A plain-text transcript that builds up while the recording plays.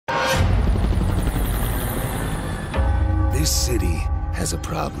This city has a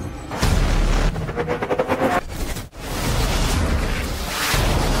problem.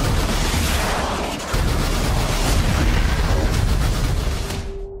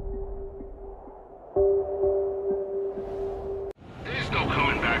 There's no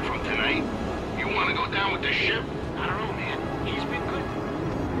coming back from tonight. You want to go down with the ship? I don't know, man. He's been good.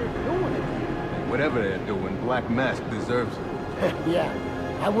 They're doing it. Whatever they're doing, Black Mask deserves it. Yeah,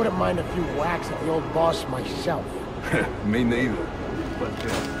 I wouldn't mind a few whacks at the old boss myself. Me neither. But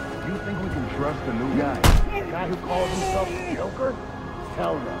you think we can trust the new guy? The guy who calls himself the Joker?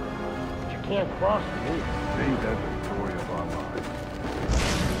 Hell no. But you can't cross him either. Ain't that the story of our lives?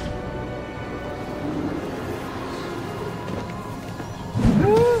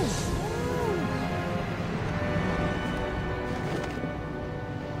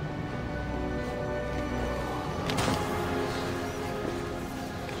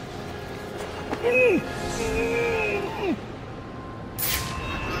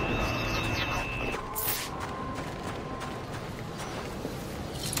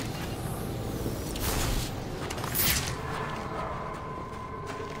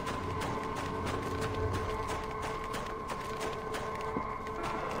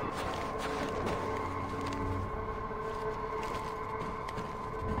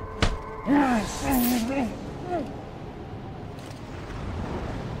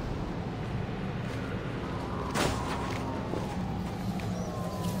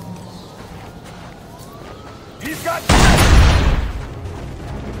 He's got...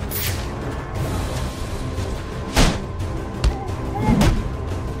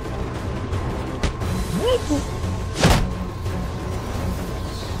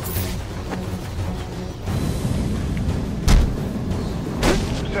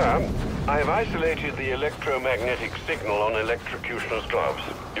 Sir, I have isolated the electromagnetic signal on Electrocutioner's gloves.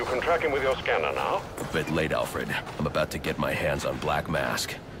 You can track him with your scanner now. A bit late, Alfred. I'm about to get my hands on Black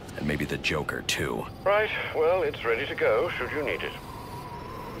Mask. And maybe the Joker, too. Right, well, it's ready to go, should you need it.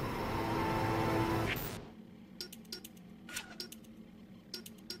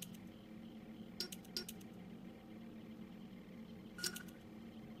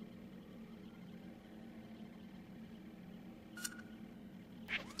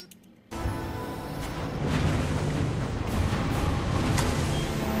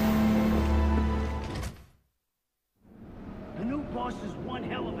 The new boss is one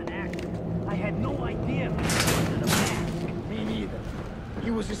hell of an actor. I had no idea he was under the mask. Me neither. He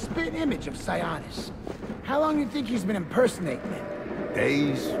was a spit image of Sionis. How long do you think he's been impersonating him?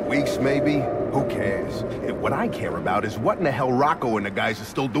 Days, weeks maybe? Who cares? What I care about is what in the hell Rocco and the guys are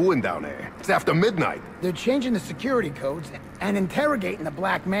still doing down there. It's after midnight. They're changing the security codes and interrogating the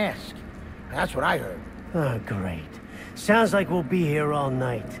Black Mask. That's what I heard. Oh, great. Sounds like we'll be here all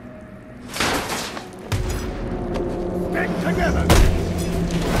night. Stick together!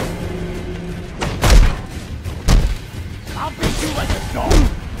 I'll beat you like a dog!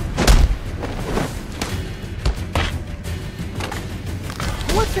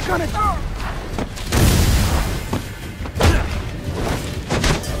 What's it gonna do?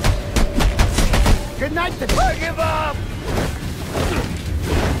 Good night, the give up!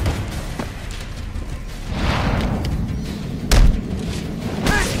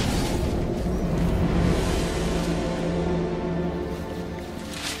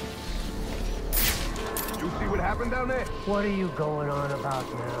 You see what happened down there? What are you going on about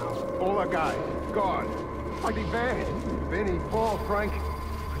now? All our guys, gone. Like they vanished. Vinny, Paul, Frank.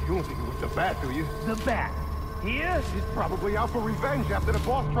 You don't think it was the Bat, do you? The Bat. Here? He's probably out for revenge after the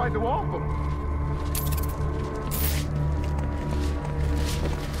boss tried to off him.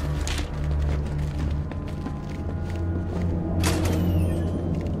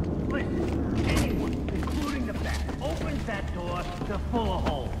 Listen, anyone, including the Bat, opens that door, they're full of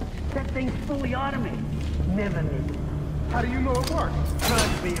holes. That thing's fully automated. Never me. How do you know it works?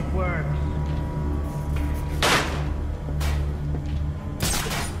 Trust me, it works.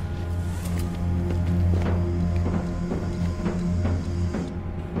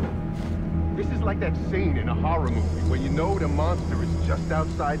 Like that scene in a horror movie where you know the monster is just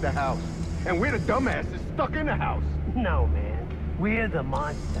outside the house, and we're the dumbasses stuck in the house. No, man. We're the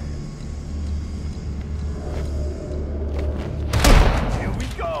monster. Here we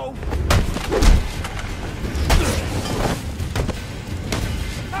go!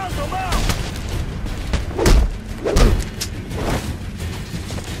 How's the mouth?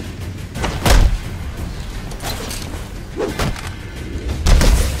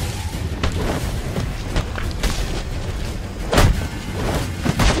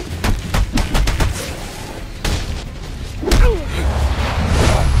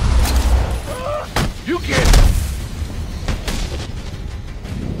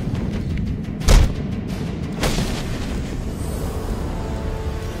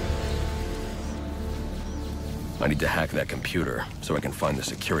 need to hack that computer so I can find the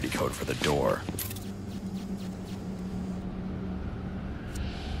security code for the door.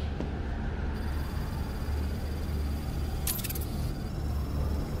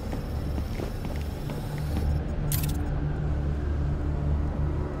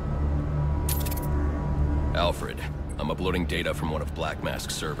 Alfred, I'm uploading data from one of Black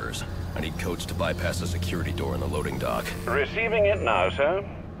Mask's servers. I need codes to bypass the security door in the loading dock. Receiving it now, sir.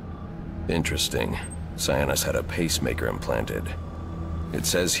 Interesting. Sionis had a pacemaker implanted. It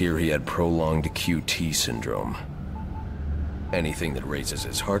says here he had prolonged QT syndrome. Anything that raises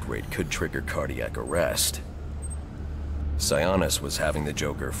his heart rate could trigger cardiac arrest. Sionis was having the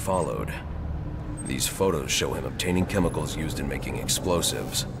Joker followed. These photos show him obtaining chemicals used in making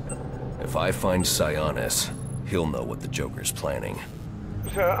explosives. If I find Sionis, he'll know what the Joker's planning.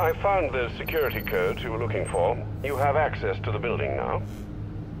 Sir, I found the security codes you were looking for. You have access to the building now.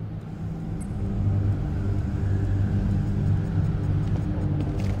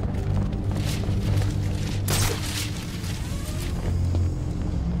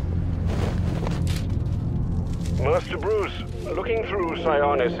 Master Bruce, looking through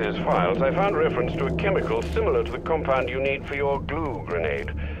Sionis' files, I found reference to a chemical similar to the compound you need for your glue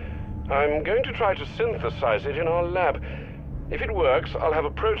grenade. I'm going to try to synthesize it in our lab. If it works, I'll have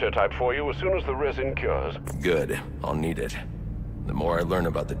a prototype for you as soon as the resin cures. Good. I'll need it. The more I learn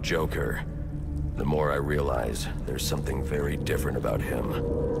about the Joker, the more I realize there's something very different about him.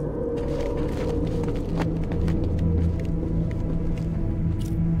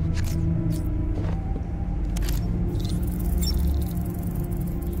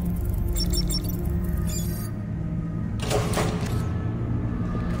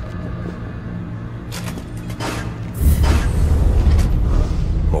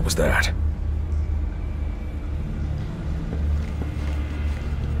 What was that?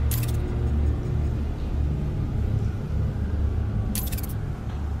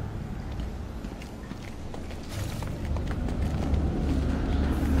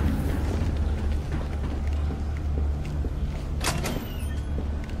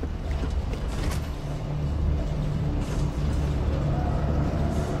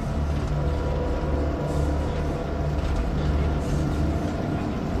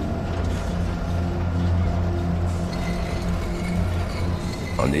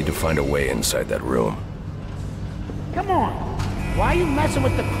 I'll need to find a way inside that room. Come on! Why are you messing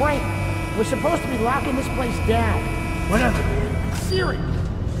with the crate? We're supposed to be locking this place down. Whatever, man. Serious!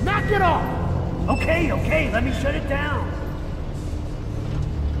 Knock it off! Okay, let me shut it down.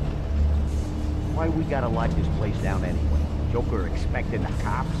 Why we gotta lock this place down anyway? Joker expecting the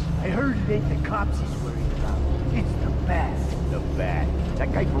cops? I heard it ain't the cops he's worried about. It's the bat. The bat?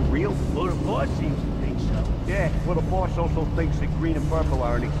 That guy for real? Well, the boss seems to think so. Yeah, well the boss also thinks that green and purple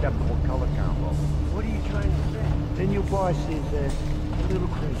are an acceptable color combo. What are you trying to say? The new boss is, a little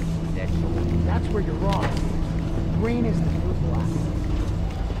crazy. That's all. That's where you're wrong. Green is the new black.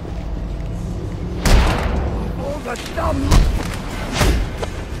 Oh, the dumb...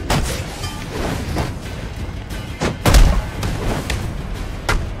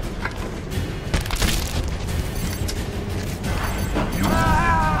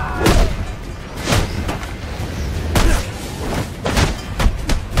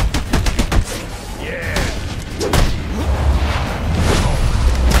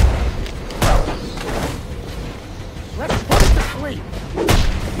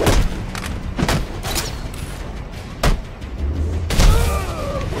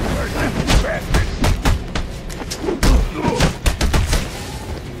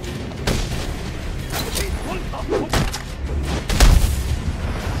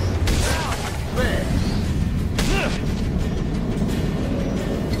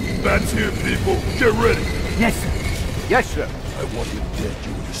 That's him, people. Get ready. Yes, sir. Yes, sir. I want him dead,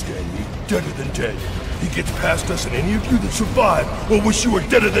 you understand me? Deader than dead. He gets past us and any of you that survive will wish you were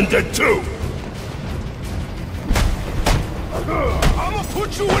deader than dead too. I'ma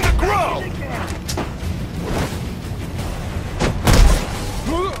put you in the ground!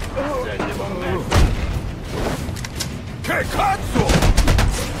 Kekatsu!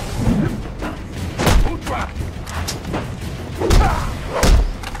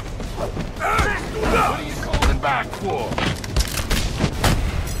 What are you calling back for?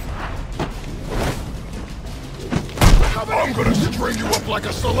 I'm gonna string you up like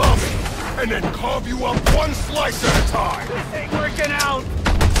a salami, and then carve you up one slice at a time! This ain't working out!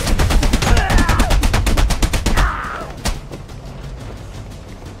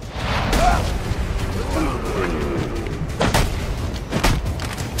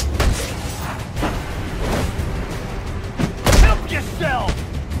 Help yourself!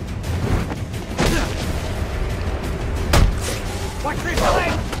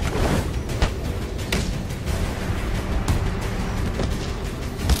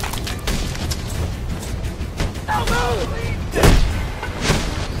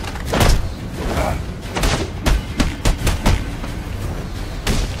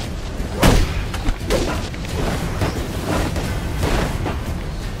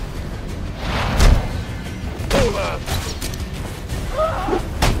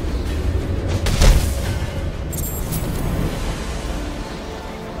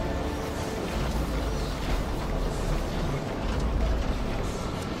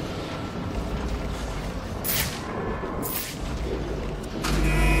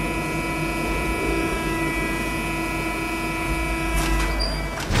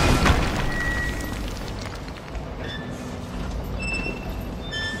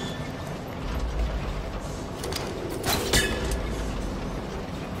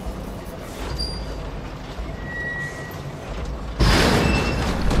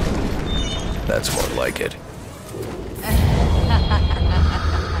 That's more like it.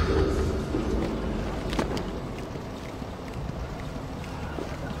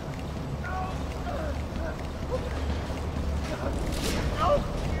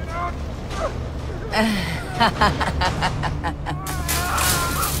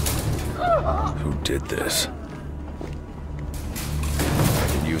 Who did this? I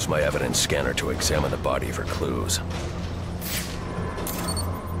can use my evidence scanner to examine the body for clues.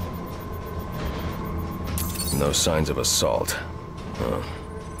 No signs of assault. Huh.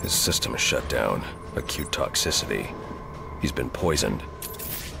 His system is shut down. Acute toxicity. He's been poisoned.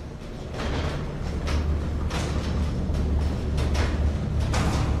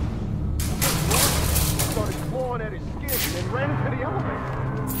 Started clawing at his skin and then ran into the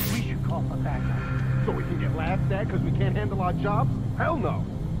elevator. We should call for backup. So we can get laughed at because we can't handle our jobs? Hell no.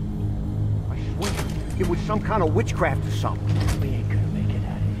 I swear, it was some kind of witchcraft or something. We ain't gonna make it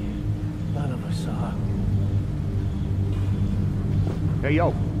out of here. None of us are. Hey,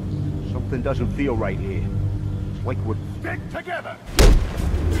 yo. Something doesn't feel right here. It's like we're... Stick together!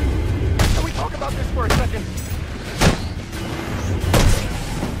 Can we talk about this for a second?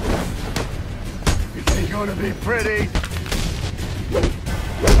 It ain't gonna be pretty.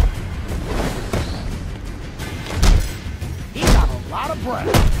 He got a lot of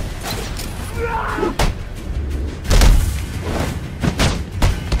breath.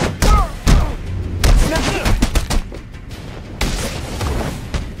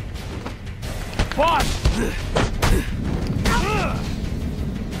 Boss!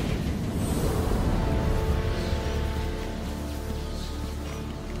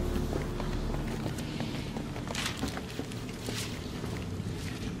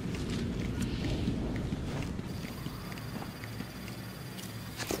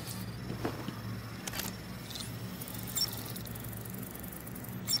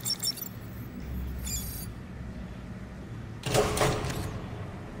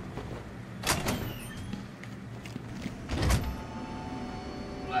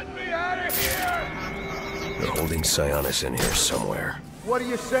 They're holding Sionis in here somewhere. What do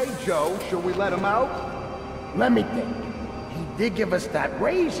you say, Joe? Should we let him out? Let me think. He did give us that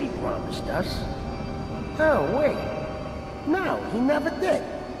raise he promised us. Oh, wait. No, he never did.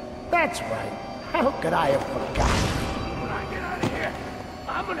 That's right. How could I have forgotten? When I get out of here,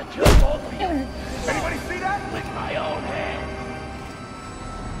 I'm gonna kill both of you. Anybody see that? With my own hands.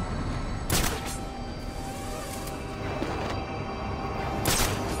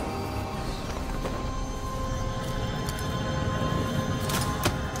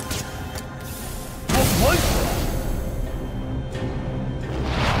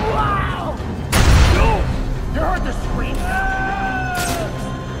 Wow! You heard the scream.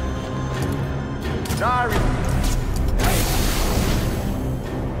 Sorry.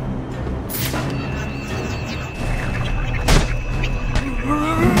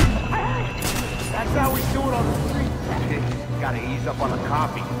 That's how we do it on the street. Gotta ease up on the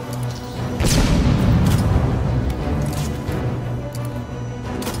coffee.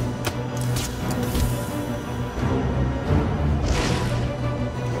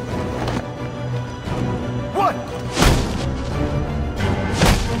 What?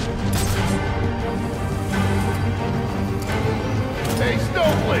 Hey,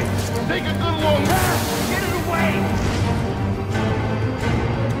 Snowflake! Take a good long look! Get it away!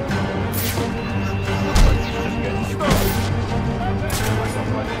 Just getting started.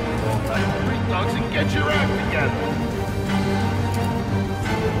 Street dogs and get your act together!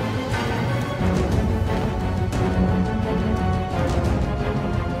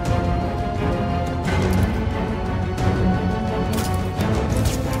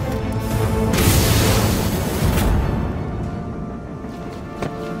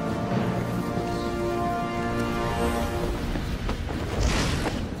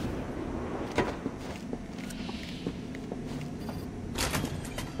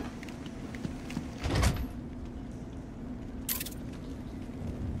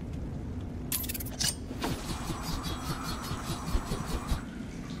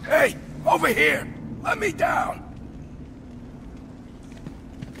 Over here! Let me down!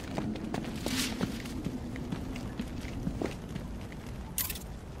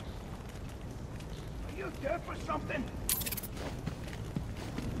 Are you dead for something?